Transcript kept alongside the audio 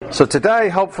So today,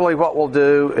 hopefully, what we'll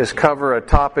do is cover a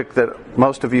topic that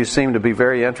most of you seem to be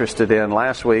very interested in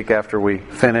last week after we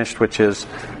finished, which is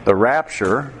the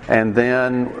rapture, and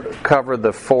then cover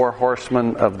the four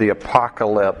horsemen of the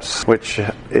apocalypse, which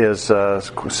is a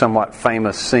somewhat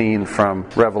famous scene from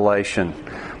Revelation.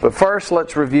 But first,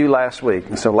 let's review last week.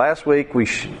 And so last week we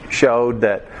showed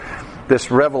that this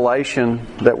revelation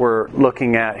that we're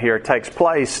looking at here takes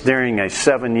place during a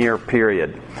 7-year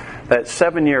period. That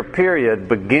 7-year period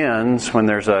begins when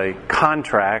there's a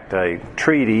contract, a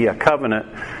treaty, a covenant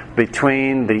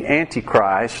between the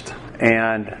Antichrist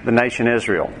and the nation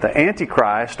Israel. The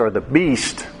Antichrist, or the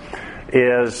beast,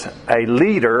 is a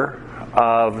leader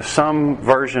of some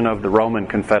version of the Roman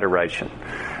Confederation.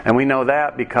 And we know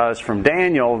that because from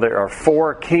Daniel there are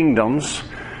 4 kingdoms.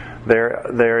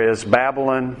 There is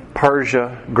Babylon,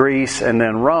 Persia, Greece, and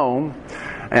then Rome.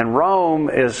 And Rome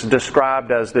is described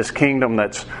as this kingdom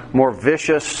that's more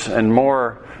vicious and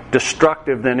more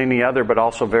destructive than any other, but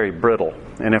also very brittle.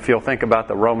 And if you'll think about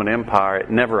the Roman Empire, it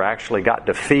never actually got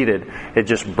defeated. It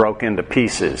just broke into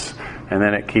pieces. And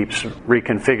then it keeps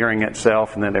reconfiguring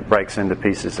itself, and then it breaks into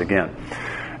pieces again.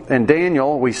 In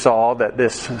Daniel, we saw that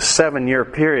this 7-year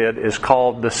period is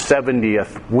called the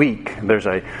 70th week. There's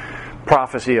a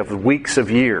prophecy of weeks of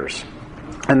years.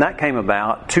 And that came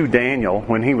about to Daniel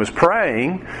when he was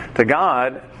praying to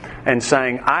God and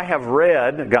saying, I have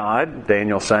read, God,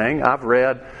 Daniel saying, I've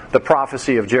read the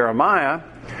prophecy of Jeremiah,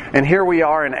 and here we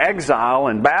are in exile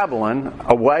in Babylon,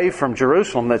 away from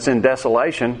Jerusalem that's in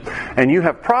desolation, and you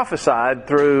have prophesied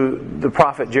through the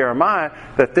prophet Jeremiah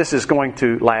that this is going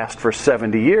to last for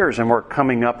 70 years, and we're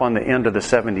coming up on the end of the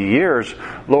 70 years.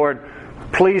 Lord,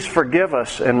 please forgive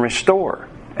us and restore.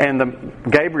 And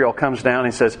Gabriel comes down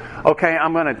and says, okay,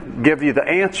 I'm going to give you the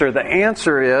answer. The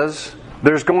answer is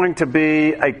there's going to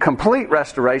be a complete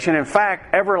restoration. In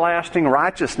fact, everlasting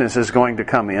righteousness is going to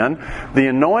come in. The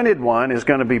Anointed One is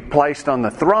going to be placed on the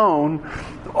throne.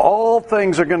 All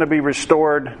things are going to be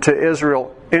restored to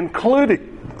Israel,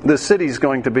 including the city is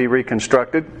going to be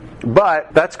reconstructed.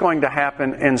 But that's going to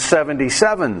happen in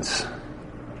 77s,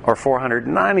 or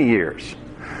 490 years.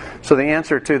 So the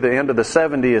answer to the end of the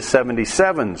 70 is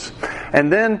 77s.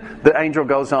 And then the angel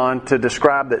goes on to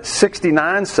describe that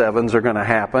 69 sevens are going to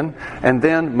happen, and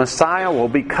then Messiah will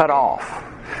be cut off.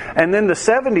 And then the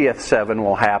 70th seven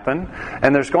will happen,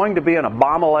 and there's going to be an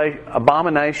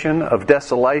abomination of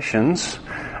desolations,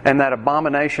 and that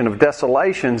abomination of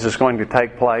desolations is going to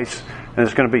take place, and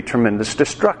there's going to be tremendous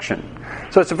destruction.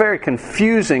 So it's a very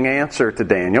confusing answer to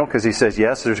Daniel, because he says,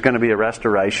 yes, there's going to be a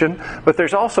restoration, but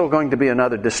there's also going to be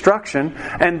another destruction,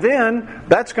 and then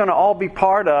that's going to all be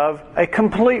part of a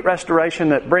complete restoration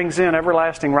that brings in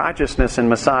everlasting righteousness and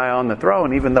Messiah on the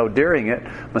throne, even though during it,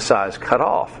 Messiah is cut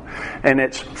off. And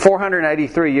it's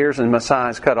 483 years and Messiah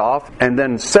is cut off, and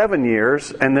then 7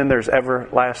 years, and then there's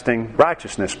everlasting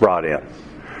righteousness brought in.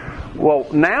 Well,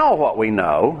 now what we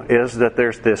know is that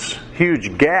there's this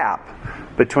huge gap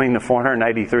between the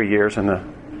 483 years and the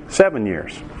 7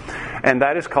 years. And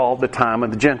that is called the time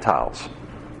of the Gentiles.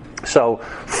 So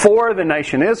for the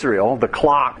nation Israel, the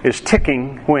clock is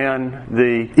ticking when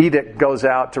the edict goes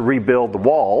out to rebuild the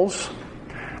walls.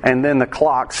 And then the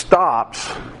clock stops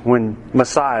when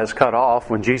Messiah is cut off,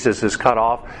 when Jesus is cut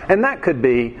off. And that could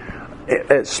be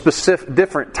at specific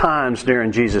different times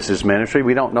during Jesus' ministry.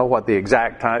 We don't know what the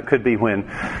exact time. It could be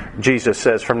when Jesus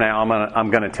says, from now I'm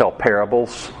going to tell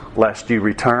parables lest you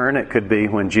return. It could be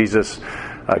when Jesus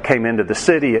came into the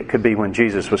city. It could be when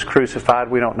Jesus was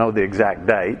crucified. We don't know the exact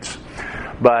dates.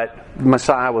 But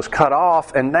Messiah was cut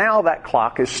off, and now that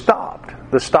clock is stopped.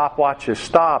 The stopwatch is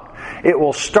stopped. It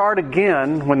will start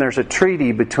again when there's a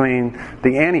treaty between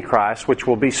the Antichrist, which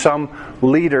will be some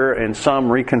leader and some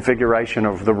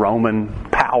reconfiguration of the Roman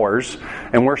powers,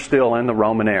 and we're still in the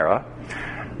Roman era.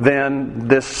 Then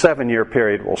this 7-year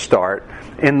period will start.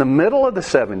 In the middle of the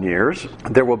 7 years,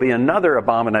 there will be another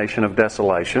abomination of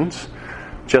desolations,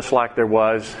 just like there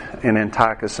was in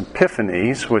Antiochus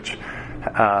Epiphanes, which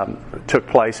took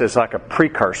place as like a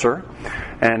precursor.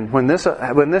 And when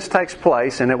this takes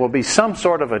place, and it will be some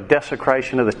sort of a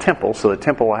desecration of the temple, so the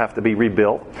temple will have to be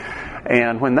rebuilt.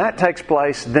 And when that takes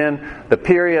place, then the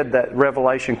period that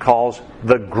Revelation calls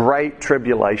the Great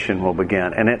Tribulation will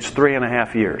begin, and it's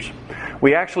 3.5 years.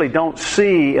 We actually don't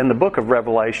see in the book of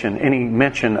Revelation any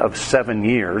mention of 7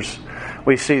 years.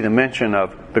 We see the mention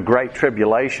of the Great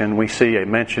Tribulation. We see a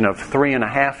mention of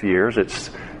 3.5 years. It's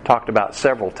talked about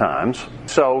several times.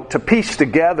 So to piece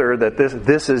together that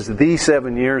this is the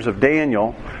 7 years of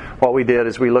Daniel, what we did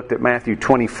is we looked at Matthew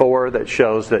 24 that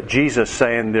shows that Jesus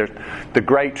saying that the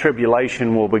Great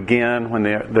Tribulation will begin when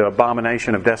the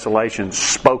abomination of desolation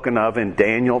spoken of in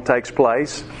Daniel takes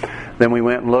place. Then we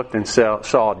went and looked and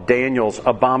saw Daniel's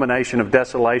abomination of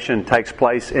desolation takes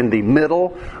place in the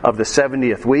middle of the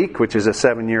 70th week, which is a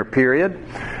 7-year period.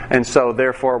 And so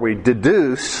therefore we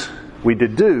deduce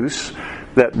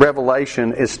that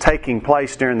Revelation is taking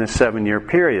place during this 7-year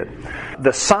period.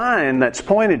 The sign that's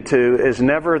pointed to is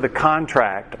never the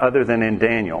contract other than in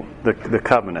Daniel, the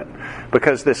covenant.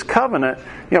 Because this covenant,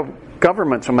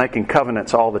 governments are making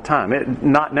covenants all the time. It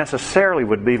not necessarily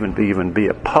would even be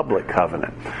a public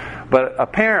covenant. But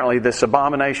apparently this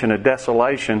abomination of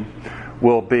desolation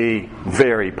will be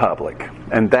very public.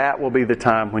 And that will be the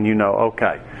time when you know,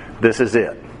 okay, this is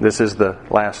it. This is the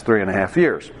last 3.5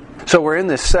 years. So we're in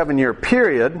this 7-year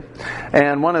period,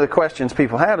 and one of the questions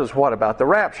people had was, what about the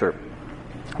rapture?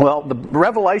 Well, the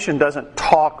Revelation doesn't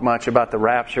talk much about the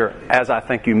rapture as I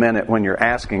think you meant it when you're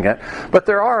asking it, but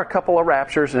there are a couple of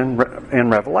raptures in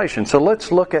Revelation. So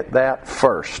let's look at that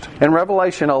first. In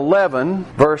Revelation 11,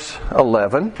 verse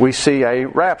 11, we see a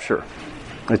rapture.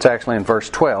 It's actually in verse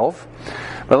 12.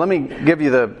 But let me give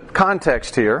you the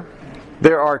context here.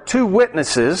 There are 2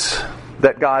 witnesses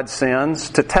that God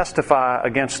sends to testify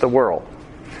against the world.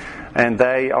 And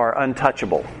they are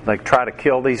untouchable. They try to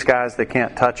kill these guys. They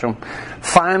can't touch them.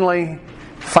 Finally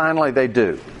they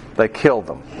do. They kill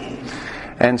them.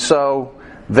 And so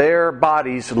their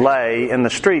bodies lay in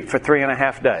the street for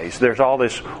 3.5 days. There's all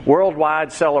this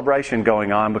worldwide celebration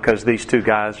going on because these 2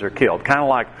 guys are killed. Kind of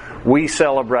like we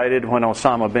celebrated when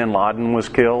Osama bin Laden was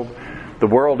killed. The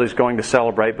world is going to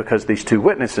celebrate because these 2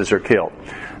 witnesses are killed.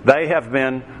 They have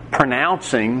been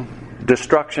pronouncing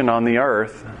destruction on the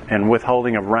earth and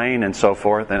withholding of rain and so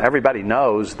forth, and everybody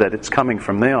knows that it's coming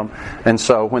from them. And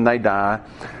so when they die,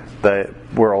 the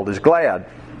world is glad.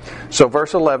 So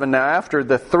verse 11, now after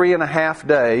the 3.5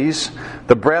 days,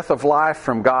 the breath of life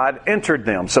from God entered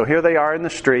them. So here they are in the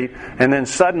street, and then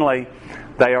suddenly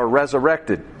they are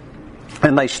resurrected.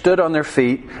 And they stood on their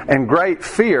feet, and great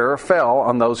fear fell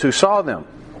on those who saw them.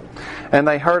 And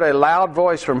they heard a loud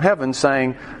voice from heaven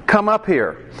saying, "Come up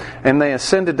here." And they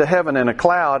ascended to heaven in a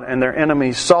cloud, and their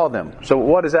enemies saw them. So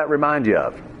what does that remind you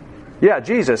of? Yeah,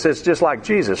 Jesus. It's just like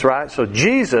Jesus, right? So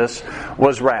Jesus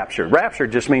was raptured. Rapture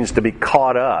just means to be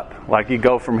caught up, like you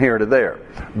go from here to there.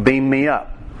 Beam me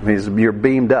up. You're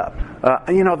beamed up.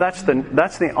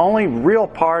 That's the only real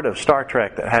part of Star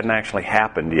Trek that hadn't actually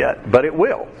happened yet, but it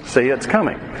will. See, it's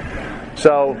coming.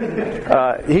 So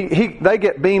they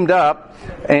get beamed up,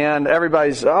 and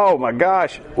everybody's, oh my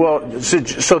gosh. Well,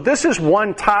 so this is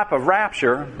one type of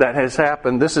rapture that has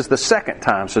happened. This is the second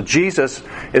time. So Jesus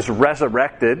is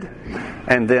resurrected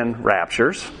and then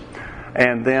raptures.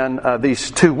 And then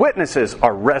these 2 witnesses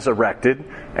are resurrected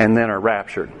and then are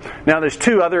raptured. Now there's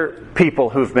 2 other people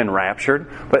who've been raptured,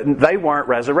 but they weren't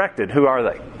resurrected. Who are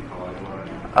they?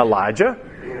 Elijah.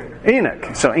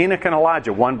 Enoch. So Enoch and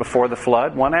Elijah, one before the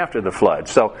flood, one after the flood.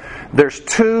 So there's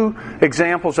 2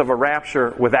 examples of a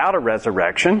rapture without a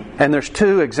resurrection, and there's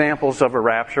 2 examples of a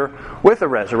rapture with a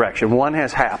resurrection. One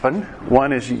has happened,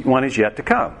 one is yet to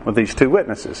come with these 2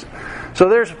 witnesses. So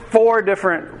there's 4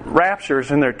 different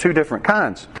raptures, and they're 2 different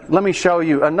kinds. Let me show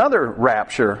you another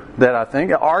rapture that I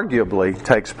think arguably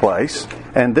takes place,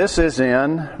 and this is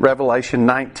in Revelation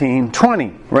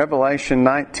 19:20. Revelation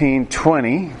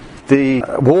 19:20. The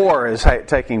war is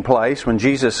taking place when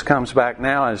Jesus comes back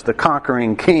now as the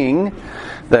conquering king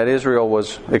that Israel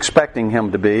was expecting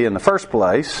him to be in the first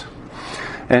place.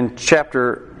 In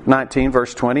chapter 19,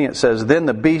 verse 20, it says, "Then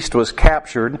the beast was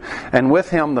captured, and with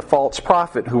him the false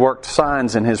prophet who worked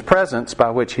signs in his presence,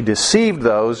 by which he deceived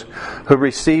those who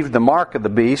received the mark of the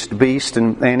beast." Beast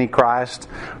and Antichrist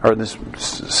are the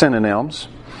synonyms.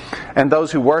 "And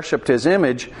those who worshipped his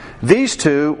image. These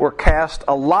 2 were cast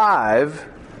alive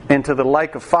into the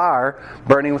lake of fire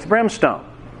burning with brimstone."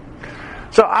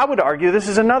 So I would argue this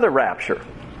is another rapture.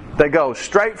 They go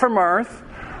straight from earth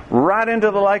right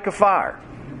into the lake of fire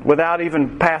without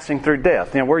even passing through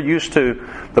death. We're used to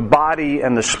the body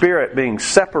and the spirit being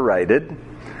separated,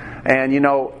 and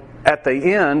at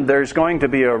the end there's going to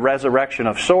be a resurrection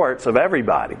of sorts of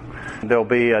everybody. There'll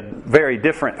be a very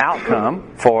different outcome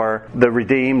for the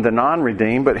redeemed, the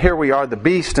non-redeemed, but here we are, the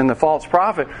beast and the false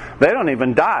prophet, they don't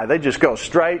even die. They just go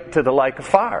straight to the lake of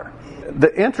fire.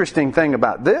 The interesting thing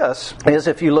about this is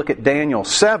if you look at Daniel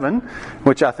 7,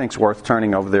 which I think is worth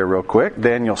turning over there real quick.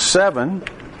 Daniel 7,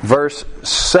 verse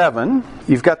 7,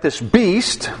 you've got this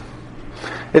beast.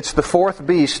 It's the 4th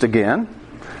beast again,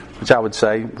 which I would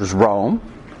say was Rome.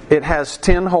 It has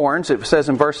 10 horns. It says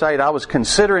in verse 8, "I was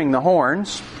considering the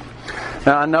horns.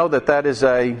 Now, I know that is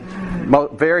a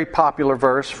very popular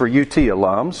verse for UT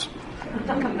alums.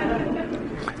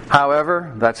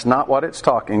 However, that's not what it's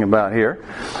talking about here.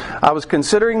 I was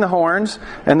considering the horns,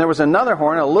 and there was another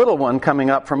horn, a little one, coming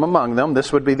up from among them.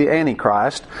 This would be the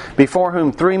Antichrist, before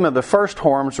whom 3 of the first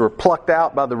horns were plucked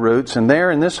out by the roots. And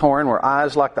there in this horn were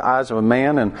eyes like the eyes of a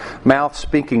man, and mouth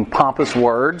speaking pompous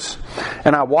words.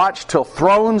 And I watched till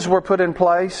thrones were put in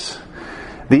place.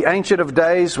 The Ancient of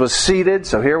Days was seated.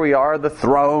 So here we are, the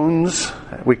thrones.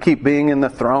 We keep being in the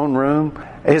throne room.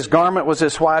 His garment was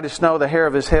as white as snow. The hair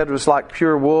of his head was like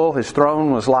pure wool. His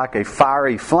throne was like a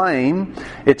fiery flame.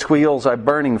 Its wheels a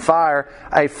burning fire.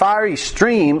 A fiery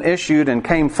stream issued and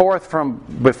came forth from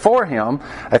before him.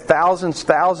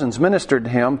 1,000s ministered to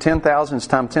him. 10,000s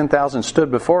times 10,000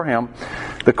 stood before him.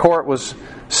 The court was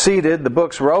seated. The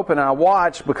books were open. I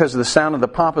watched because of the sound of the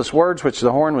pompous words which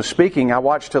the horn was speaking. I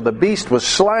watched till the beast was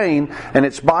slain and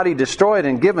its body destroyed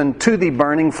and given to the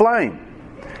burning flame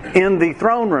in the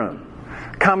throne room,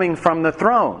 coming from the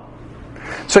throne.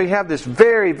 So you have this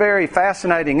very, very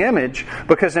fascinating image,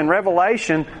 because in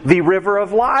Revelation, the river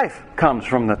of life comes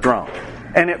from the throne.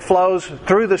 And it flows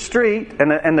through the street,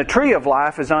 and the tree of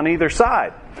life is on either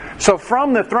side. So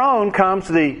from the throne comes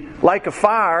the lake of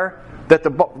fire that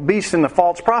the beast and the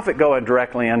false prophet go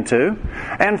directly into.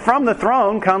 And from the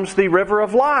throne comes the river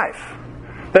of life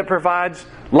that provides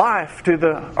life to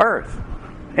the earth.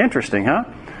 Interesting, huh?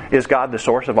 Is God the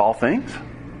source of all things?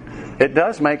 It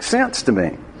does make sense to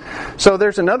me. So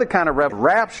there's another kind of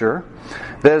rapture.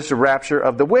 There's the rapture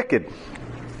of the wicked.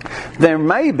 There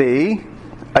may be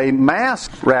a mass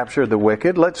rapture of the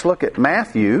wicked. Let's look at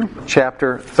Matthew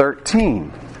chapter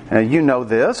 13. Now, you know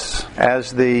this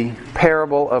as the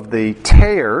parable of the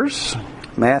tares.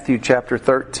 Matthew chapter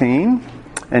 13.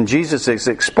 And Jesus is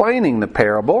explaining the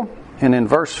parable. And in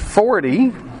verse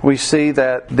 40, we see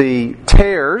that the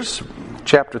tares,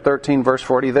 chapter 13, verse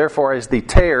 40, therefore as the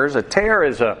tares, a tare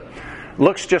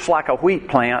looks just like a wheat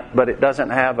plant, but it doesn't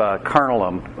have a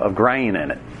kernel of grain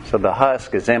in it. So the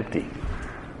husk is empty.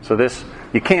 So this,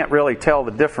 you can't really tell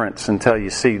the difference until you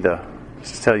see the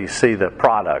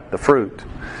product, the fruit.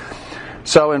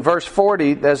 So in verse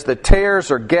 40, as the tares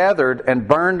are gathered and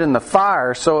burned in the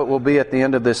fire, so it will be at the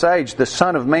end of this age. The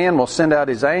Son of Man will send out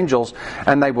His angels,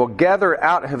 and they will gather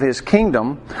out of His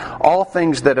kingdom all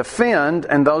things that offend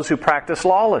and those who practice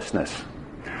lawlessness.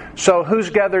 So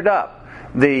who's gathered up?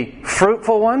 The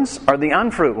fruitful ones or the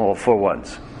unfruitful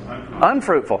ones?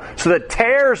 Unfruitful. So the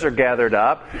tares are gathered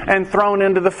up and thrown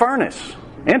into the furnace.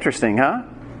 Interesting, huh?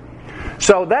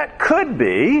 So that could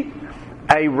be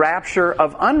a rapture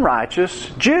of unrighteous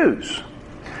Jews.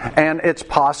 And it's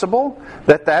possible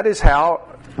that is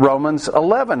how Romans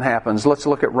 11 happens. Let's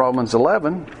look at Romans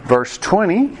 11, verse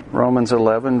 20. Romans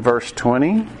 11, verse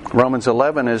 20. Romans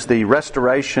 11 is the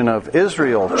restoration of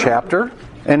Israel chapter.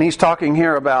 And he's talking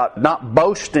here about not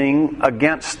boasting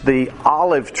against the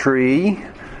olive tree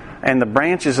and the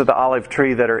branches of the olive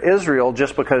tree that are Israel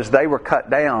just because they were cut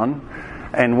down.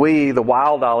 And we, the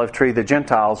wild olive tree, the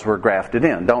Gentiles, were grafted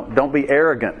in. Don't be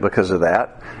arrogant because of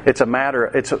that.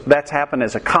 That's happened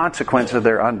as a consequence of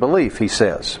their unbelief, he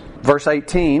says. Verse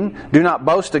 18, do not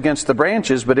boast against the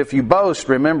branches, but if you boast,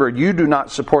 remember you do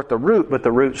not support the root, but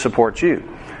the root supports you.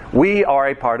 We are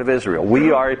a part of Israel.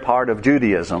 We are a part of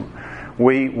Judaism.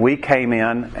 We came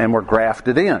in and were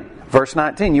grafted in. Verse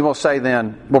 19, you will say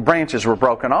then, well, branches were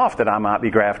broken off that I might be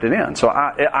grafted in. So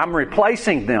I'm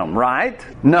replacing them, right?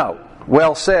 No.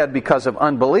 Well said, because of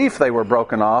unbelief they were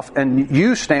broken off, and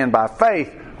you stand by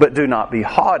faith, but do not be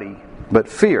haughty, but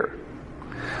fear.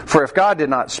 For if God did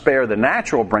not spare the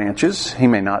natural branches, He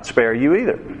may not spare you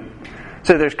either.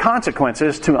 So there's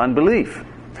consequences to unbelief.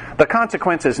 The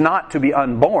consequence is not to be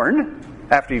unborn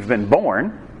after you've been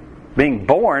born. Being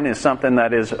born is something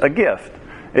that is a gift.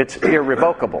 It's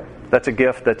irrevocable. That's a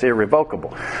gift that's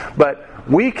irrevocable. But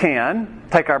we can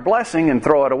take our blessing and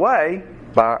throw it away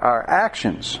by our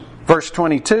actions. Verse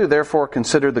 22, therefore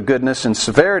consider the goodness and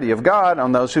severity of God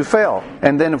on those who fell.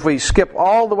 And then if we skip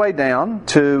all the way down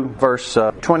to verse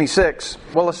 26,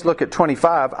 well, let's look at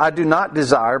 25. I do not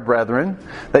desire, brethren,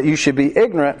 that you should be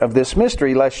ignorant of this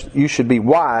mystery, lest you should be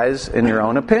wise in your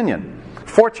own opinion.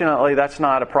 Fortunately, that's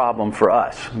not a problem for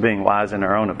us, being wise in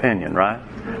our own opinion, right?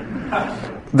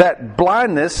 That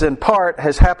blindness in part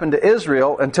has happened to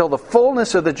Israel until the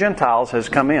fullness of the Gentiles has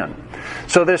come in.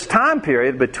 So this time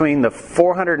period between the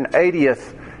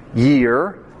 480th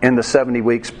year in the 70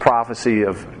 weeks prophecy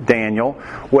of Daniel,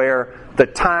 where the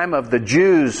time of the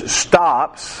Jews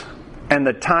stops and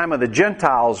the time of the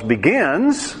Gentiles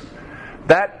begins,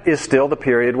 that is still the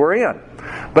period we're in.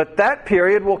 But that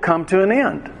period will come to an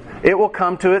end. it will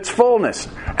come to its fullness.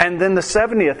 And then the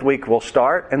 70th week will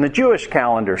start, and the Jewish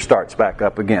calendar starts back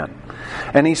up again.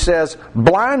 And he says,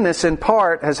 blindness in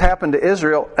part has happened to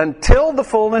Israel until the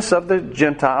fullness of the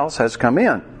Gentiles has come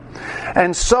in.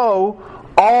 And so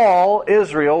all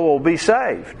Israel will be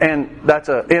saved. And that's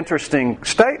an interesting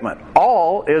statement.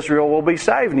 All Israel will be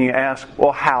saved. And you ask,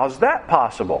 well, how's that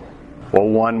possible? Well,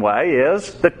 one way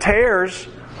is the tares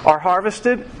are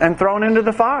harvested and thrown into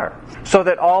the fire, so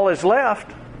that all is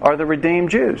left are the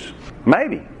redeemed Jews.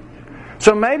 Maybe.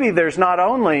 So maybe there's not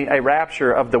only a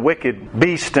rapture of the wicked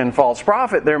beast and false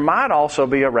prophet, there might also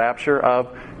be a rapture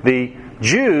of the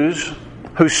Jews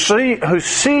who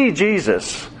see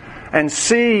Jesus and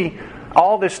see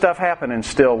all this stuff happen and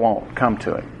still won't come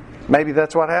to it. Maybe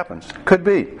that's what happens. Could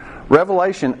be.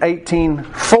 Revelation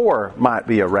 18:4 might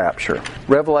be a rapture.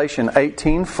 Revelation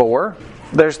 18:4.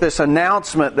 There's this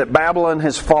announcement that Babylon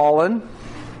has fallen,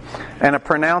 and a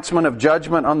pronouncement of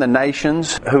judgment on the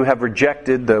nations who have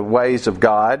rejected the ways of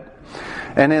God.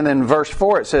 And then in verse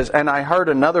 4 it says, and I heard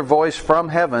another voice from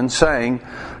heaven saying,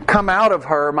 come out of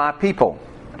her, my people,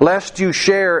 lest you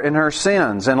share in her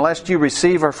sins, and lest you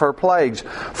receive of her plagues.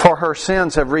 For her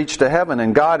sins have reached to heaven,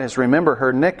 and God has remembered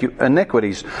her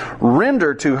iniquities.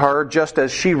 Render to her just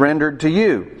as she rendered to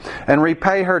you, and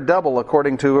repay her double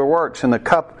according to her works. And the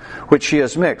cup which she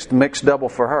has mix double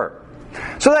for her.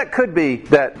 So that could be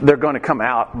that they're going to come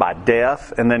out by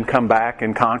death and then come back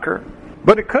and conquer.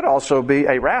 But it could also be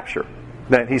a rapture,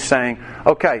 that he's saying,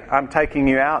 okay, I'm taking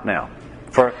you out now,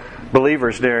 for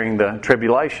believers during the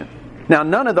tribulation. Now,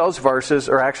 none of those verses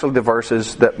are actually the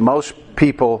verses that most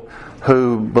people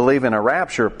who believe in a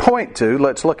rapture point to.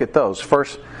 Let's look at those. 1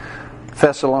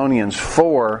 Thessalonians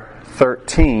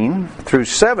 4:13 through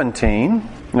 17.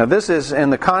 Now, this is in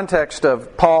the context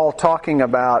of Paul talking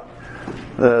about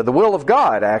the will of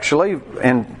God, actually.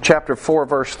 In chapter 4,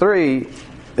 verse 3,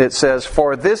 it says,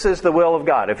 for this is the will of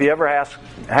God. If you ever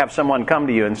have someone come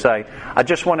to you and say, I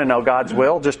just want to know God's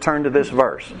will, just turn to this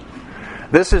verse.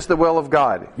 This is the will of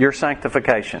God, your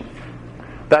sanctification.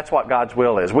 That's what God's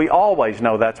will is. We always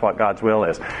know that's what God's will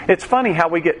is. It's funny how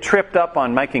we get tripped up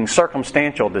on making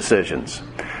circumstantial decisions.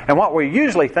 And what we're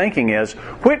usually thinking is,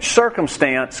 which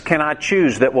circumstance can I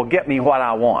choose that will get me what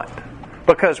I want?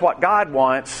 Because what God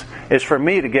wants is for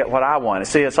me to get what I want.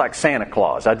 See, it's like Santa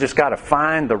Claus. I just got to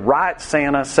find the right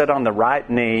Santa, sit on the right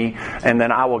knee, and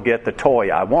then I will get the toy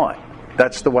I want.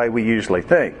 That's the way we usually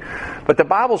think. But the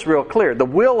Bible's real clear. The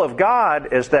will of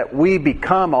God is that we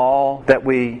become all that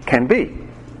we can be.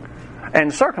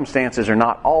 And circumstances are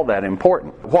not all that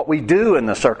important. What we do in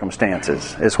the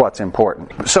circumstances is what's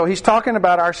important. So he's talking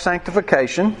about our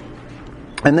sanctification.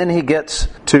 And then he gets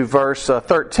to verse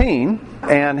 13,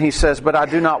 and he says, but I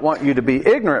do not want you to be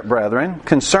ignorant, brethren,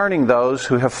 concerning those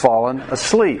who have fallen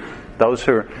asleep, those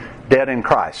who are dead in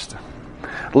Christ,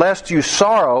 lest you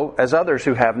sorrow as others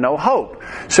who have no hope.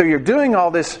 So you're doing all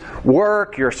this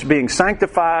work, you're being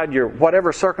sanctified, you're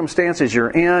whatever circumstances you're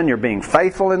in, you're being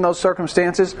faithful in those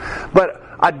circumstances, but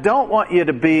I don't want you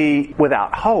to be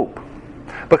without hope.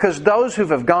 Because those who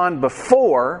have gone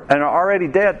before and are already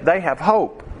dead, they have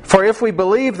hope. For if we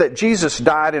believe that Jesus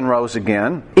died and rose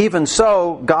again, even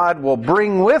so God will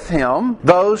bring with Him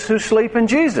those who sleep in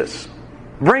Jesus.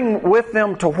 Bring with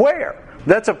them to where?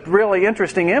 That's a really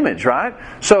interesting image, right?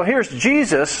 So here's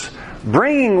Jesus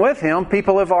bringing with Him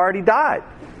people who have already died.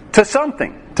 To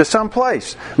something, to some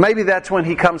place. Maybe that's when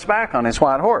He comes back on His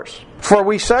white horse. For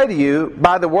we say to you,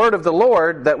 by the word of the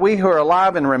Lord, that we who are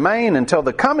alive and remain until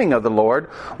the coming of the Lord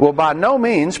will by no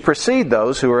means precede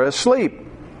those who are asleep.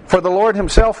 For the Lord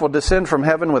Himself will descend from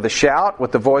heaven with a shout,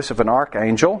 with the voice of an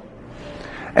archangel,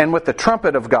 and with the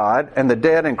trumpet of God, and the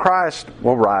dead in Christ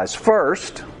will rise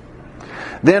first.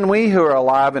 Then we who are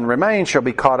alive and remain shall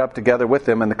be caught up together with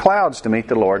them in the clouds to meet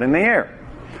the Lord in the air.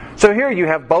 So here you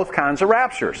have both kinds of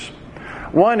raptures.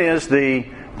 One is the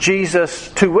Jesus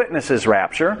two witnesses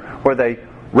rapture, where they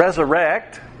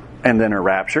resurrect and then are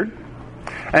raptured.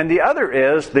 And the other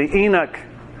is the Enoch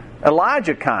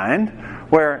Elijah kind,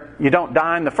 where you don't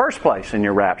die in the first place and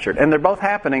you're raptured. And they're both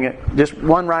happening at just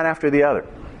one right after the other.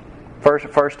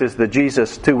 First is the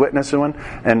Jesus two witnesses one,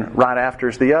 and right after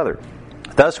is the other.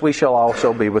 Thus we shall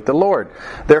also be with the Lord.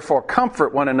 Therefore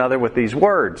comfort one another with these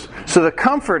words. So the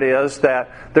comfort is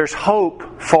that there's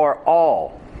hope for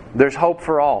all. There's hope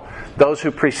for all. Those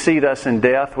who precede us in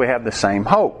death, we have the same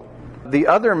hope. The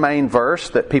other main verse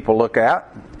that people look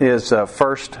at is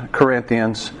 1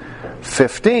 Corinthians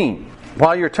 15.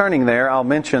 While you're turning there, I'll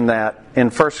mention that in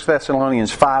 1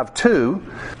 Thessalonians 5:2,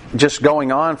 just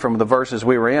going on from the verses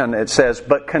we were in, it says,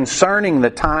 "But concerning the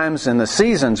times and the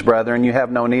seasons, brethren, you have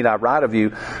no need I write of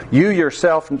you. You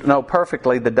yourself know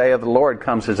perfectly the day of the Lord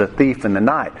comes as a thief in the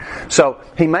night." So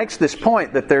he makes this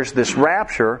point that there's this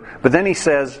rapture, but then he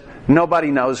says nobody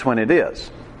knows when it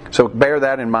is. So bear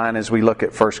that in mind as we look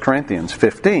at 1 Corinthians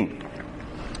 15.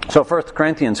 So 1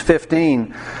 Corinthians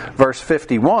 15, verse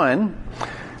 51,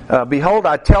 "Behold,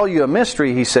 I tell you a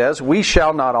mystery," he says, "we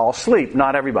shall not all sleep."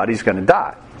 Not everybody's going to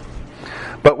die.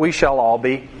 "But we shall all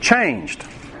be changed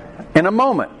in a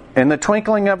moment, in the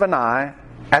twinkling of an eye,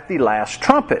 at the last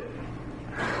trumpet.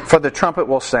 For the trumpet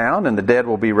will sound, and the dead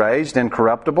will be raised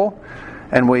incorruptible,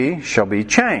 and we shall be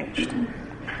changed."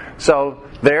 So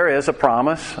there is a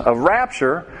promise of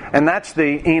rapture, and that's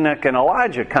the Enoch and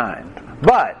Elijah kind.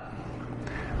 But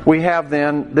we have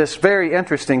then this very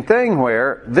interesting thing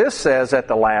where this says at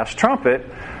the last trumpet,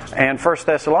 and 1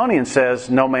 Thessalonians says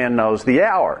no man knows the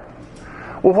hour.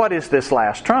 Well, what is this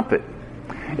last trumpet?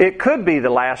 It could be the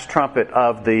last trumpet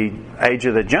of the age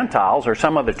of the Gentiles or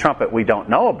some other trumpet we don't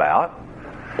know about.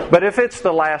 But if it's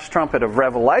the last trumpet of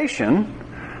Revelation,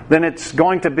 then it's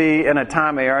going to be in a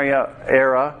time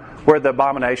era where the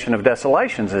abomination of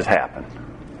desolations has happened.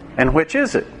 And which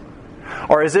is it?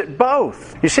 Or is it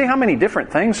both? You see how many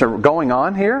different things are going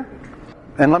on here?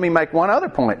 And let me make one other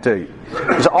point to you.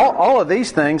 Because all of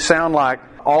these things sound like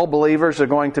all believers are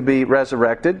going to be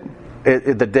resurrected,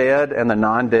 the dead and the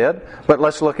non-dead. But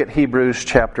let's look at Hebrews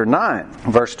chapter 9,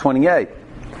 verse 28.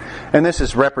 And this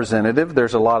is representative.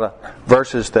 There's a lot of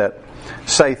verses that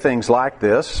say things like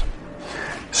this.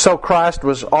 "So Christ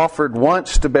was offered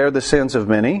once to bear the sins of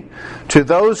many. To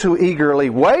those who eagerly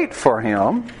wait for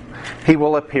Him, He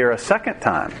will appear a second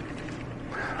time,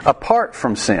 apart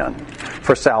from sin,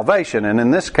 for salvation." And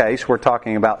in this case, we're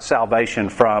talking about salvation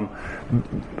from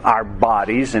our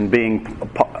bodies and being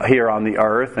here on the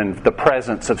earth and the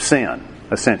presence of sin,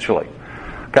 essentially.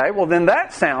 Okay, well then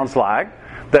that sounds like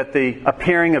that the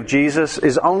appearing of Jesus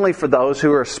is only for those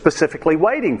who are specifically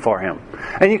waiting for Him.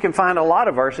 And you can find a lot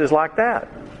of verses like that.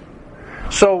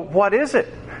 So what is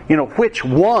it? Which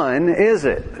one is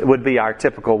it? Would be our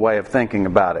typical way of thinking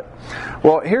about it.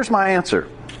 Well, here's my answer.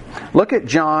 Look at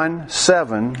John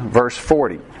 7, verse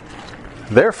 40.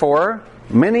 "Therefore,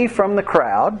 many from the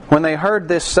crowd, when they heard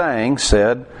this saying,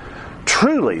 said,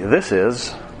 'Truly, this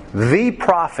is the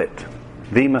prophet,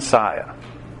 the Messiah,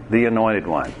 the Anointed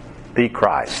One, the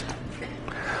Christ.'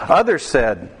 Others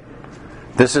said,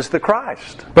 'This is the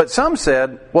Christ.' But some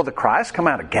said, 'Will the Christ come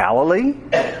out of Galilee?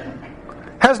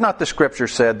 Has not the Scripture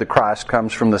said the Christ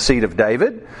comes from the seed of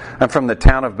David and from the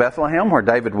town of Bethlehem where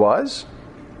David was?'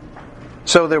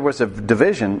 So there was a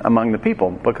division among the people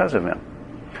because of him."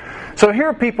 So here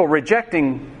are people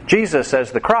rejecting Jesus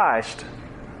as the Christ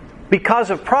because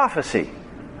of prophecy.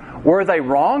 Were they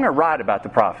wrong or right about the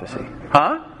prophecy?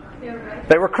 Huh?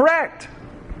 They were correct.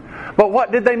 But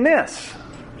what did they miss?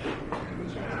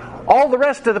 All the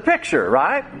rest of the picture,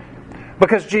 right?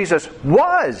 Because Jesus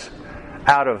was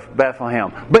out of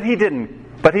Bethlehem. But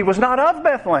he was not of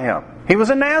Bethlehem. He was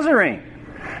a Nazarene.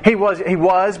 He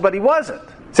was, but he wasn't.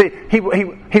 See,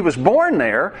 he was born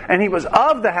there, and he was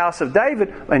of the house of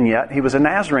David, and yet he was a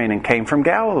Nazarene and came from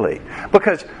Galilee.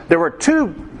 Because there were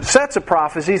two sets of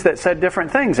prophecies that said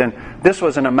different things, and this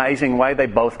was an amazing way they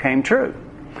both came true.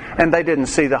 And they didn't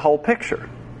see the whole picture.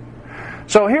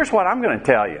 So here's what I'm going to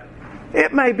tell you.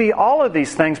 It may be all of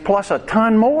these things plus a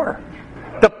ton more.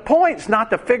 The point's not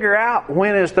to figure out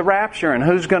when is the rapture and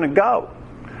who's going to go.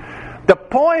 The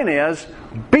point is,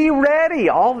 be ready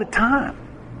all the time.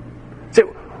 See,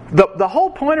 the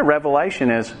whole point of Revelation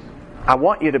is, I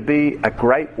want you to be a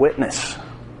great witness.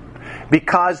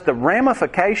 Because the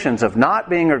ramifications of not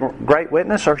being a great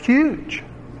witness are huge.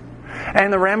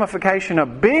 And the ramification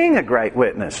of being a great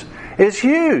witness is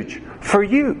huge for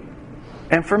you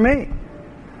and for me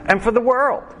and for the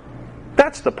world.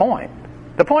 That's the point.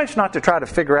 The point's not to try to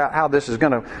figure out how this is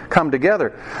going to come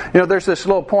together. There's this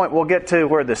little point we'll get to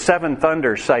where the seven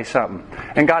thunders say something.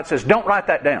 And God says, don't write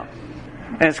that down.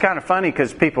 And it's kind of funny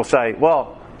because people say,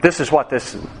 well, this is what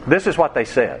they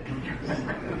said.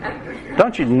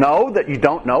 Don't you know that you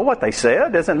don't know what they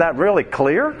said? Isn't that really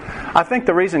clear? I think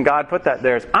the reason God put that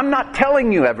there is, I'm not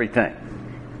telling you everything.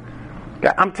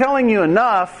 I'm telling you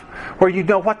enough where you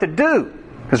know what to do.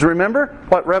 Because remember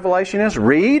what Revelation is?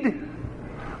 Read,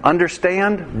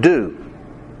 understand, do.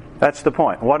 That's the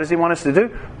point. What does He want us to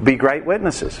do? Be great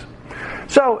witnesses.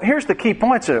 So here's the key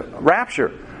points of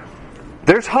rapture.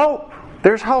 There's hope.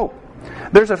 There's hope.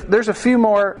 There's a few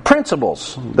more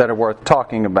principles that are worth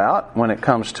talking about when it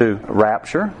comes to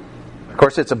rapture. Of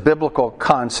course, it's a biblical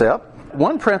concept.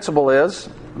 one principle is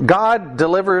God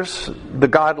delivers the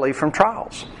godly from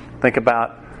trials. Think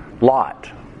about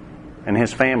Lot and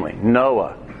his family,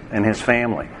 Noah and his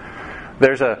family.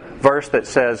 There's a verse that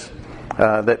says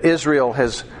that Israel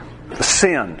has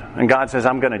sinned, and God says,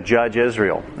 I'm going to judge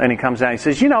Israel. And he comes down and he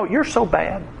says, you're so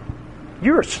bad.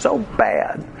 You're so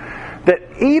bad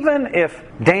that even if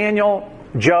Daniel,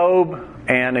 Job,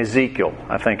 and Ezekiel,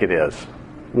 I think it is,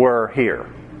 were here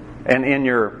and in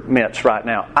your midst right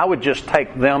now, I would just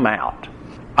take them out.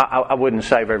 I wouldn't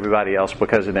save everybody else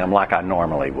because of them like I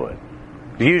normally would.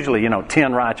 Usually,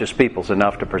 10 righteous people is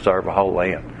enough to preserve a whole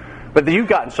land. But you've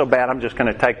gotten so bad, I'm just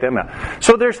going to take them out.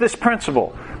 So there's this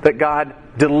principle that God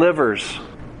delivers.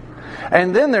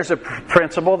 And then there's a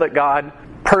principle that God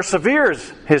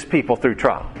perseveres His people through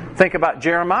trial. Think about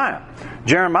Jeremiah.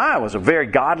 Jeremiah was a very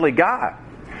godly guy.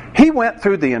 He went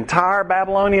through the entire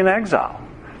Babylonian exile.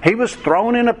 He was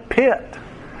thrown in a pit.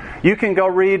 You can go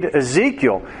read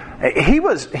Ezekiel. He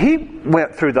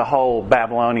went through the whole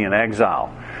Babylonian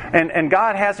exile. And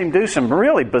God has him do some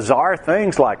really bizarre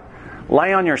things like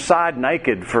lay on your side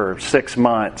naked for 6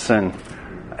 months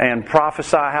and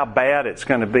prophesy how bad it's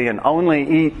going to be and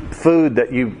only eat food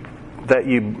that you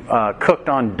cooked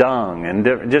on dung,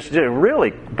 and just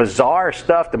really bizarre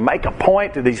stuff to make a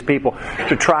point to these people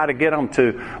to try to get them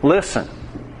to listen.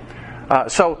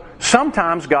 So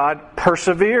sometimes God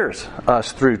perseveres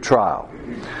us through trial.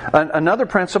 Another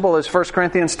principle is 1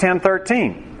 Corinthians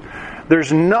 10:13.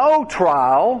 There's no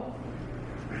trial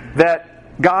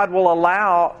that God will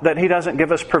allow that He doesn't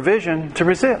give us provision to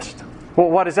resist. Well,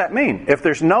 what does that mean? If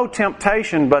there's no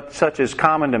temptation but such as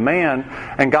common to man,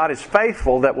 and God is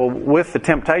faithful that will, with the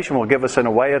temptation, will give us a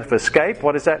way of escape,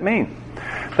 what does that mean?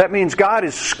 That means God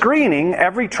is screening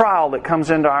every trial that comes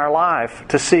into our life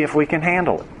to see if we can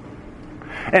handle it.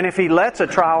 And if He lets a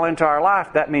trial into our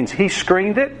life, that means He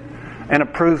screened it and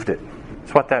approved it.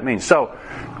 That's what that means. So,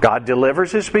 God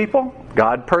delivers His people.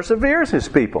 God perseveres His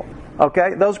people.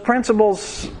 Okay? Those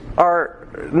principles are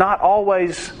not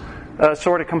always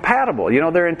sort of compatible.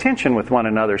 They're in tension with one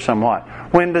another somewhat.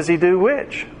 When does He do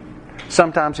which?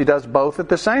 Sometimes He does both at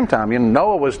the same time.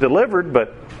 Noah was delivered,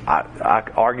 but I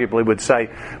arguably would say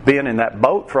being in that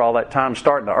boat for all that time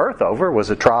starting the earth over was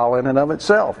a trial in and of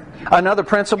itself. Another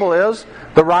principle is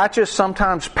the righteous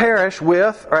sometimes perish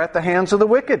with or at the hands of the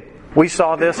wicked. We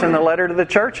saw this in the letter to the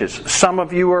churches. Some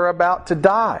of you are about to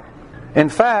die. In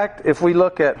fact, if we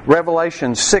look at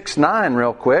Revelation 6:9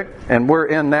 real quick, and we're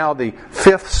in now the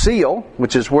fifth seal,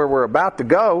 which is where we're about to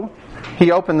go,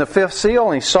 He opened the fifth seal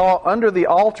and He saw under the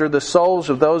altar the souls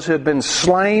of those who had been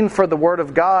slain for the word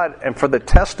of God and for the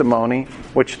testimony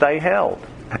which they held.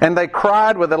 And they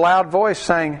cried with a loud voice,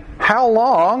 saying, How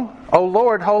long, O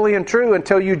Lord, holy and true,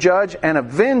 until you judge and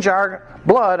avenge our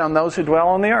blood on those who dwell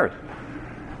on the earth?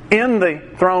 In the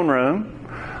throne room,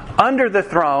 under the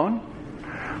throne,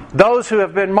 those who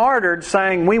have been martyred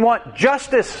saying, we want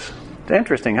justice. It's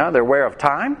interesting, huh? They're aware of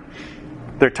time.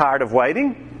 They're tired of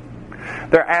waiting.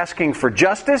 They're asking for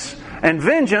justice and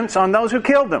vengeance on those who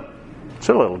killed them. It's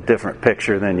a little different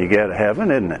picture than you get of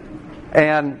heaven, isn't it?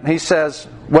 And He says,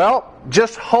 well,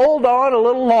 just hold on a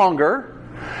little longer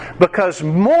because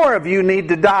more of you need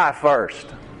to die first.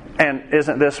 And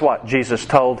isn't this what Jesus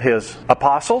told His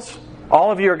apostles?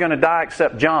 All of you are going to die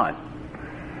except John.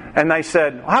 And they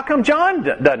said, how come John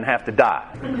doesn't have to die?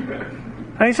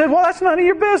 And He said, well, that's none of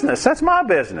your business. That's my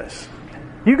business.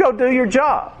 You go do your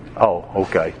job. Oh,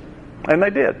 okay. And they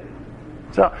did.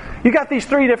 So you got these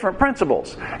three different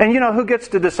principles. And who gets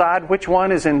to decide which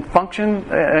one is in function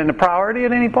and a priority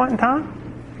at any point in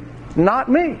time? Not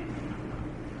me.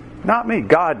 Not me.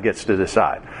 God gets to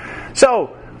decide.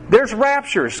 So there's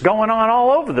raptures going on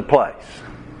all over the place.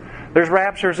 There's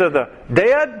raptures of the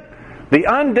dead, the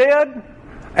undead,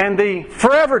 and the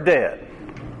forever dead.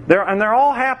 They're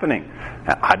all happening.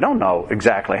 I don't know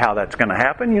exactly how that's going to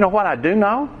happen. You know what I do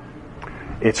know?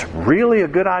 It's really a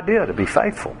good idea to be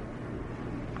faithful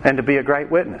and to be a great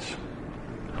witness.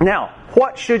 Now,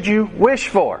 what should you wish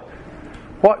for?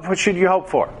 What should you hope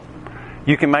for?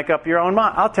 You can make up your own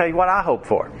mind. I'll tell you what I hope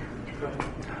for.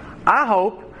 I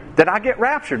hope that I get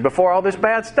raptured before all this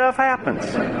bad stuff happens.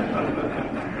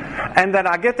 And that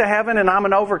I get to heaven and I'm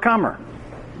an overcomer.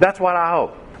 That's what I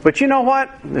hope. But you know what?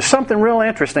 There's something real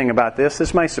interesting about this.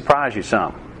 This may surprise you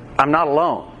some. I'm not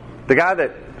alone. The guy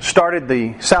that started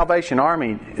the Salvation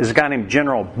Army is a guy named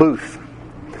General Booth.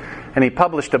 And he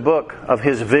published a book of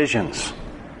his visions.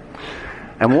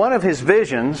 And one of his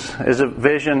visions is a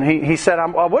vision, he said, I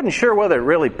wasn't sure whether to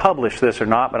really publish this or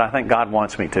not, but I think God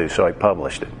wants me to, so he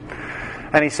published it.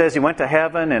 And he says he went to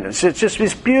heaven, and it's just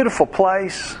this beautiful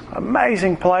place,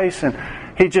 amazing place, and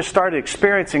he just started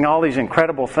experiencing all these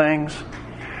incredible things.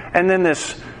 And then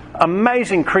this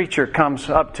amazing creature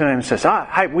comes up to him and says,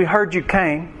 hey, we heard you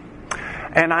came.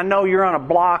 And I know you're on a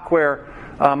block where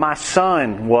my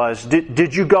son was.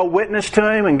 Did you go witness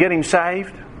to him and get him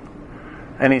saved?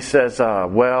 And he says,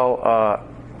 so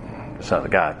the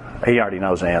guy, he already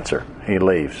knows the answer. He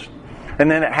leaves.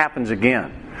 And then it happens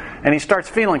again. And he starts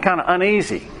feeling kind of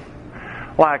uneasy.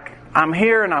 Like, I'm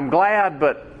here and I'm glad,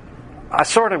 but I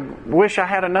sort of wish I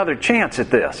had another chance at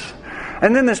this.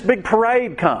 And then this big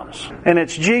parade comes. And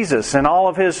it's Jesus and all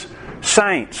of his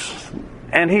saints.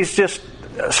 And he's just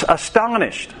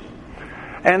astonished.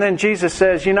 And then Jesus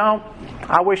says,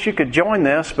 I wish you could join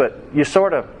this, but you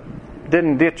sort of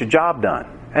didn't get your job done.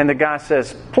 And the guy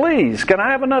says, please, can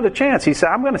I have another chance? He said,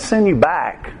 I'm going to send you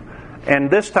back. And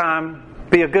this time,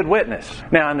 be a good witness.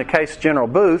 Now, in the case of General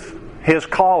Booth, his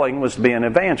calling was to be an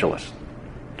evangelist.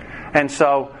 And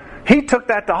so he took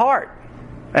that to heart.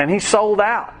 And he sold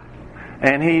out.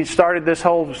 And he started this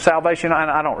whole salvation.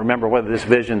 I don't remember whether this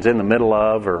vision's in the middle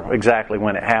of or exactly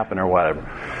when it happened or whatever.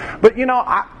 But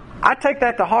I take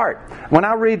that to heart. When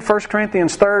I read 1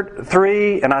 Corinthians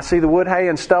 3 and I see the wood, hay,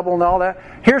 and stubble and all that,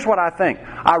 here's what I think.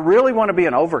 I really want to be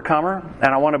an overcomer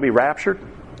and I want to be raptured.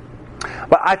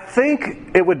 But I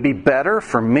think it would be better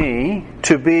for me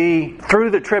to be through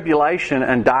the tribulation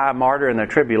and die a martyr in the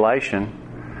tribulation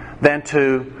than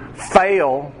to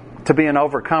fail to be an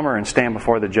overcomer and stand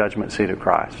before the judgment seat of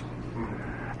Christ.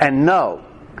 And know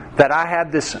that I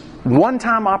had this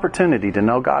one-time opportunity to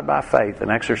know God by faith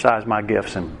and exercise my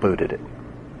gifts and booted it.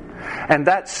 And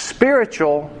that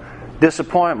spiritual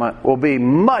disappointment will be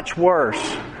much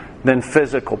worse than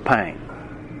physical pain.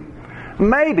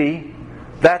 Maybe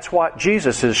that's what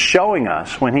Jesus is showing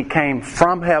us when He came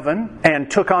from heaven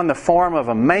and took on the form of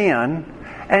a man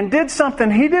and did something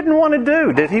He didn't want to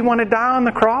do. Did He want to die on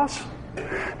the cross?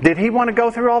 Did He want to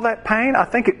go through all that pain? I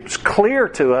think it's clear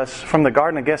to us from the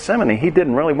Garden of Gethsemane He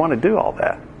didn't really want to do all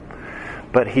that.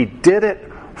 But He did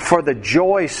it for the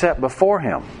joy set before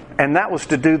Him. And that was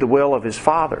to do the will of His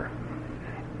Father.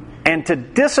 And to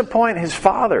disappoint His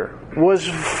Father was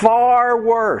far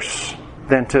worse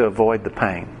than to avoid the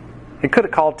pain. He could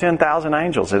have called 10,000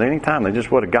 angels at any time. They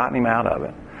just would have gotten Him out of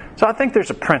it. So I think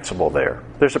there's a principle there.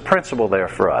 There's a principle there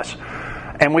for us.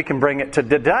 And we can bring it to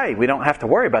today. We don't have to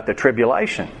worry about the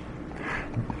tribulation.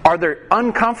 Are there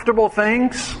uncomfortable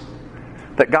things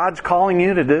that God's calling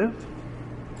you to do?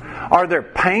 Are there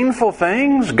painful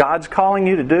things God's calling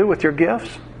you to do with your gifts?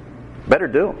 Better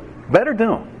do them. Better do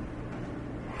them.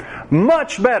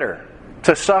 Much better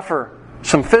to suffer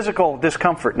some physical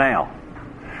discomfort now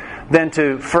than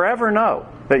to forever know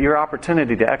that your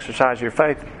opportunity to exercise your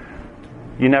faith,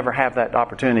 you never have that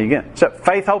opportunity again. So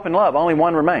faith, hope, and love. Only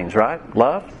one remains, right?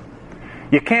 Love.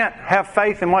 You can't have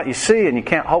faith in what you see and you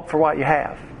can't hope for what you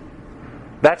have.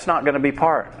 That's not going to be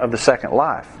part of the second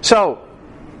life. So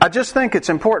I just think it's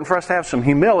important for us to have some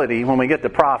humility when we get to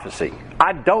prophecy.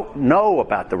 I don't know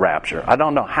about the rapture. I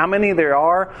don't know how many there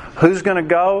are, who's going to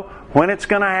go, when it's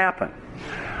going to happen.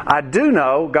 I do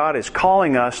know God is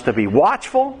calling us to be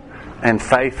watchful and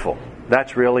faithful.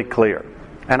 That's really clear.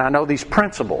 And I know these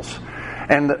principles.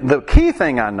 And the key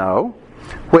thing I know,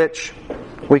 which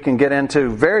we can get into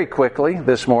very quickly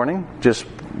this morning, just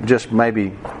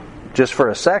for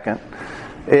a second,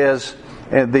 is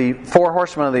the four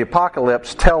horsemen of the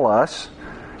apocalypse tell us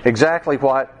exactly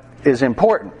what is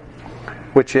important,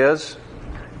 which is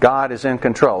God is in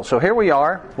control. So here we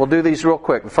are. We'll do these real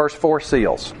quick. The first four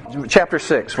seals. Chapter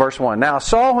 6, verse 1. Now I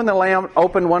saw when the Lamb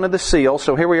opened one of the seals.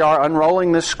 So here we are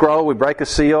unrolling this scroll. We break a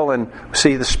seal and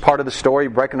see this part of the story.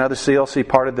 Break another seal, see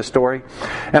part of the story.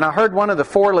 And I heard one of the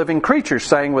four living creatures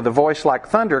saying with a voice like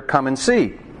thunder, "Come and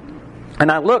see."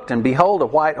 And I looked, and behold, a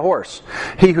white horse.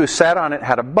 He who sat on it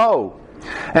had a bow.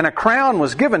 And a crown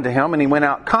was given to him, and he went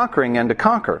out conquering and to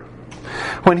conquer.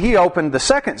 When he opened the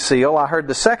second seal, I heard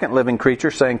the second living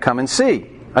creature saying, "Come and see."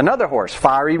 Another horse,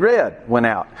 fiery red, went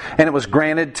out. And it was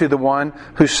granted to the one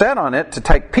who sat on it to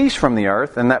take peace from the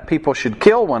earth, and that people should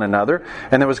kill one another.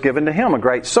 And there was given to him a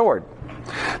great sword.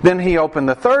 Then he opened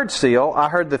the third seal. I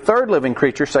heard the third living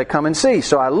creature say, "Come and see."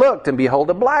 So I looked, and behold,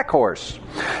 a black horse.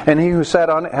 And he who sat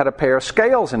on it had a pair of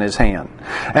scales in his hand.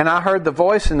 And I heard the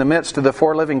voice in the midst of the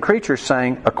four living creatures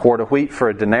saying, "A quart of wheat for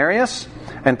a denarius,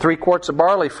 and 3 quarts of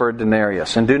barley for a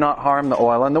denarius, and do not harm the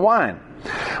oil and the wine."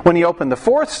 When he opened the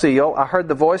fourth seal, I heard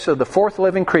the voice of the fourth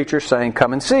living creature saying,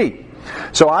 "Come and see."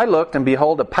 So I looked, and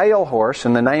behold, a pale horse,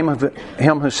 and the name of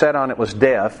him who sat on it was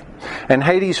Death, and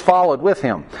Hades followed with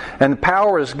him. And the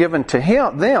power is given to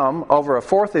them over a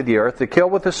fourth of the earth to kill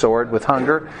with the sword, with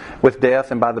hunger, with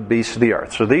death, and by the beasts of the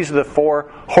earth. So these are the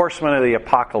four horsemen of the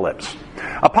apocalypse.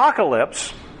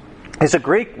 Apocalypse is a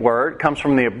Greek word, comes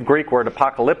from the Greek word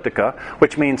apocalyptica,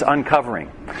 which means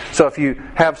uncovering. So if you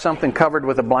have something covered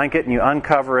with a blanket and you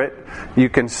uncover it, you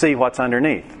can see what's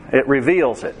underneath. It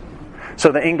reveals it.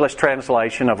 So the English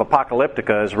translation of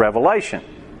apocalyptica is revelation.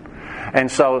 And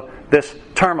so this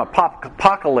term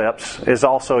apocalypse is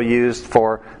also used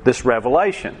for this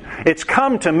revelation. It's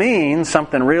come to mean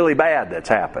something really bad that's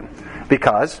happened,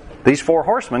 because these four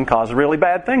horsemen cause really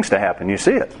bad things to happen. You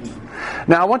see it.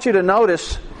 Now I want you to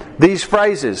notice these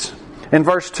phrases. In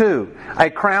verse 2, a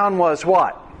crown was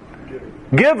what?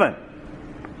 Given.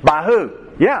 By who?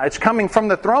 Yeah, it's coming from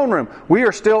the throne room. We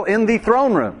are still in the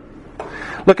throne room.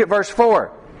 Look at verse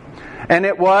 4. And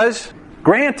it was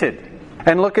granted.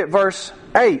 And look at verse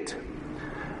 8.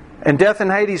 And death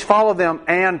and Hades followed them,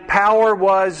 and power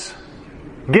was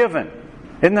given.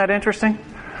 Isn't that interesting?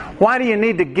 Why do you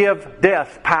need to give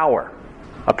death power?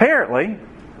 Apparently,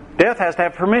 death has to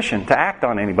have permission to act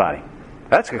on anybody.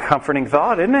 That's a comforting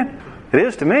thought, isn't it? It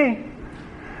is to me.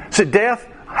 So death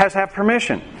has to have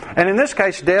permission. And in this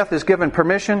case, death is given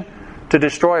permission to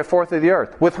destroy a fourth of the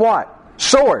earth. With what?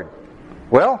 Sword.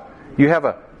 Well, you have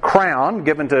a crown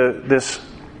given to this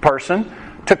person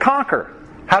to conquer.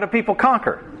 How do people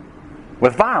conquer?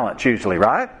 With violence, usually,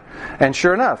 right? And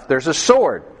sure enough, there's a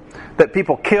sword that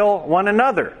people kill one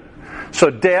another. So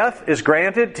death is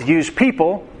granted to use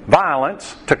people,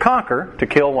 violence, to conquer, to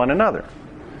kill one another.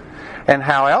 And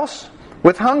how else?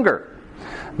 With hunger.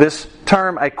 This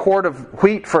term, a quart of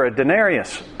wheat for a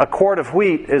denarius. A quart of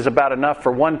wheat is about enough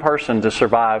for one person to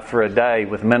survive for a day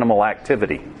with minimal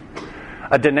activity.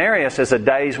 A denarius is a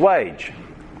day's wage.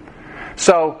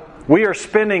 So we are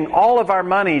spending all of our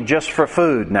money just for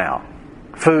food now.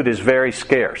 Food is very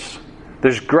scarce.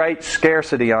 There's great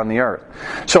scarcity on the earth.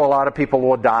 So a lot of people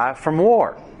will die from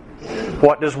war.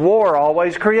 What does war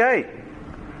always create?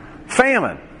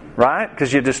 Famine, right?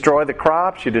 Because you destroy the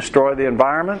crops, you destroy the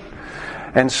environment.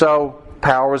 And so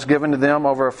power was given to them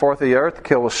over a fourth of the earth to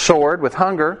kill with sword, with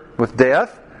hunger, with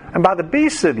death, and by the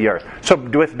beasts of the earth. So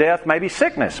with death, maybe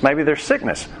sickness. Maybe there's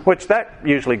sickness, which that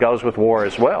usually goes with war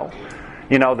as well.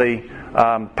 You know, the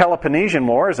Peloponnesian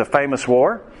War is a famous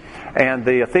war. And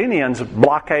the Athenians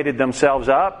blockaded themselves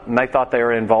up, and they thought they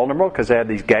were invulnerable because they had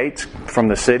these gates from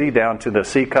the city down to the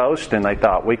seacoast, and they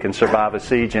thought we can survive a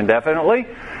siege indefinitely.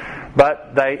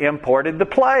 But they imported the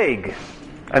plague,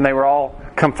 and they were all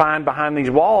confined behind these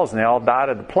walls, and they all died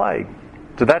of the plague.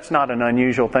 So that's not an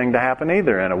unusual thing to happen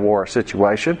either in a war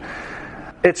situation.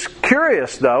 It's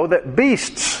curious, though, that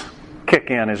beasts kick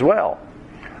in as well.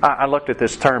 I looked at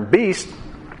this term beast,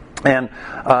 and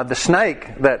the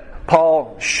snake that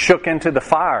Paul shook into the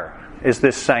fire is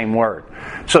this same word.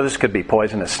 So this could be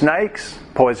poisonous snakes,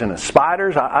 poisonous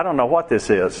spiders. I don't know what this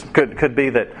is. Could be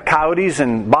that coyotes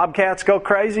and bobcats go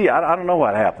crazy. I don't know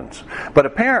what happens. But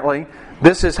apparently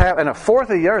this is happening. A fourth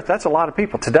of the earth, that's a lot of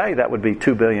people. Today that would be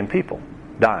 2 billion people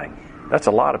dying. That's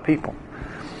a lot of people.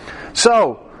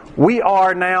 So we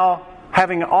are now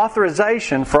having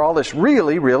authorization for all this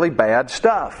really, really bad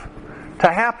stuff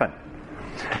to happen.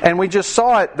 And we just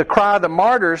saw it, the cry of the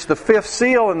martyrs, the fifth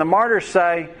seal, and the martyrs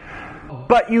say,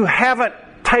 but you haven't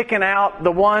taken out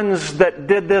the ones that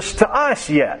did this to us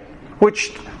yet.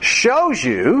 Which shows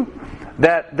you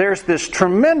that there's this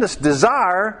tremendous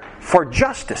desire for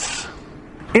justice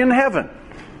in heaven.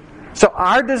 So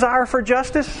our desire for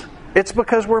justice, it's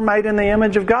because we're made in the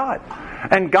image of God.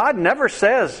 And God never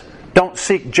says, don't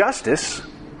seek justice.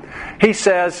 He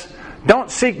says, don't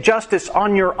seek justice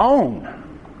on your own.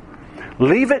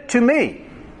 Leave it to me.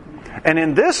 And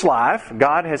in this life,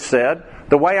 God has said,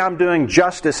 the way I'm doing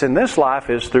justice in this life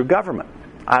is through government.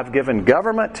 I've given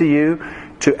government to you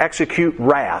to execute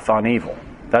wrath on evil.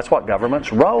 That's what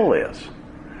government's role is.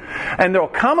 And there will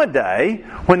come a day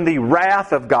when the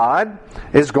wrath of God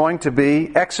is going to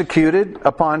be executed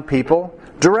upon people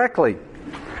directly.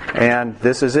 And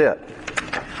this is it.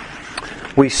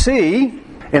 We see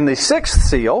in the sixth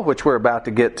seal, which we're about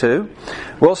to get to,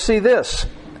 we'll see this.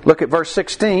 Look at verse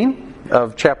 16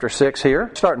 of chapter 6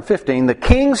 here. Starting 15. The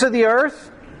kings of the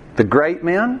earth, the great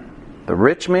men, the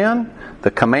rich men, the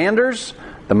commanders,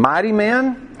 the mighty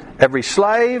men, every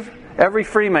slave, every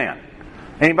free man.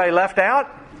 Anybody left out?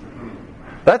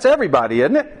 That's everybody,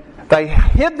 isn't it? They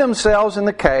hid themselves in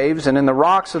the caves and in the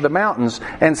rocks of the mountains,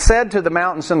 and said to the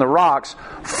mountains and the rocks,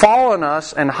 fall on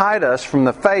us and hide us from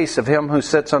the face of him who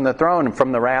sits on the throne and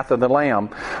from the wrath of the Lamb.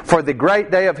 For the great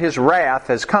day of his wrath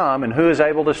has come, and who is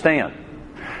able to stand?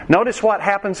 Notice what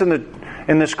happens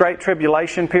in this great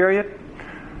tribulation period.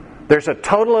 There's a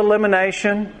total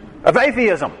elimination of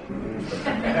atheism.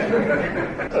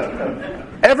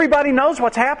 Everybody knows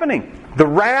what's happening. The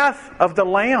wrath of the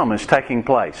Lamb is taking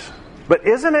place. But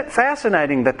isn't it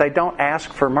fascinating that they don't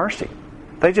ask for mercy?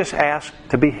 They just ask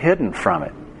to be hidden from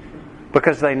it,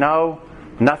 because they know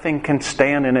nothing can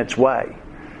stand in its way.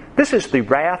 This is the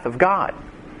wrath of God.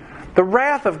 The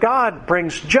wrath of God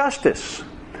brings justice,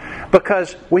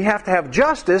 because we have to have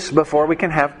justice before we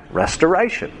can have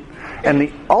restoration. And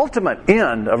the ultimate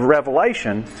end of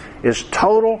Revelation is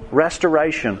total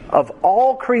restoration of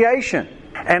all creation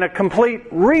and a complete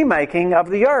remaking of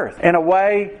the earth in a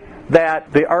way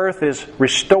that the earth is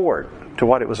restored to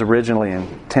what it was originally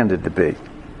intended to be.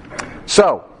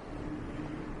 So,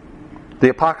 the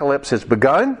apocalypse has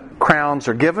begun, crowns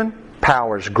are given,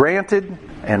 powers granted,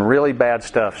 and really bad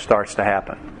stuff starts to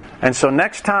happen. And so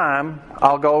next time,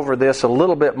 I'll go over this a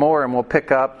little bit more, and we'll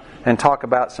pick up and talk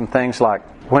about some things like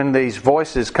when these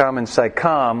voices come and say,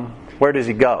 come, where does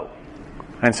he go?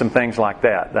 And some things like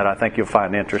that I think you'll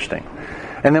find interesting.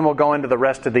 And then we'll go into the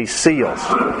rest of these seals.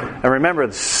 And remember,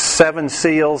 the 7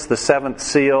 seals, the 7th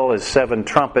seal is 7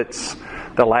 trumpets.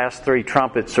 The last 3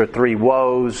 trumpets are 3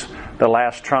 woes. The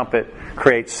last trumpet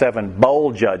creates 7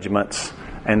 bowl judgments.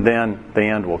 And then the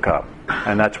end will come.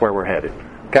 And that's where we're headed.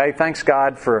 Okay, thanks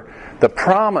God for the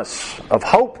promise of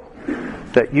hope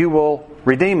that you will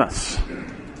redeem us.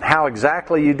 How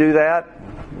exactly you do that,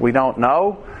 we don't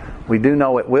know. We do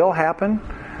know it will happen.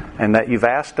 And that you've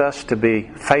asked us to be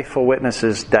faithful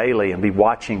witnesses daily and be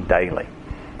watching daily.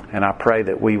 And I pray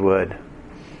that we would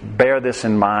bear this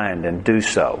in mind and do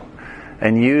so.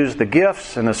 And use the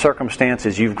gifts and the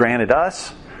circumstances you've granted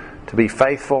us to be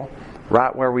faithful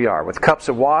right where we are. With cups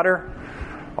of water,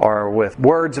 or with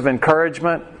words of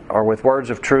encouragement, or with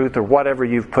words of truth, or whatever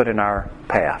you've put in our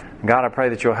path. God, I pray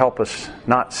that you'll help us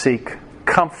not seek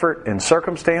comfort in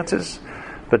circumstances,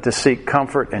 but to seek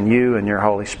comfort in you and your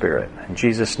Holy Spirit. In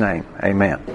Jesus' name, amen.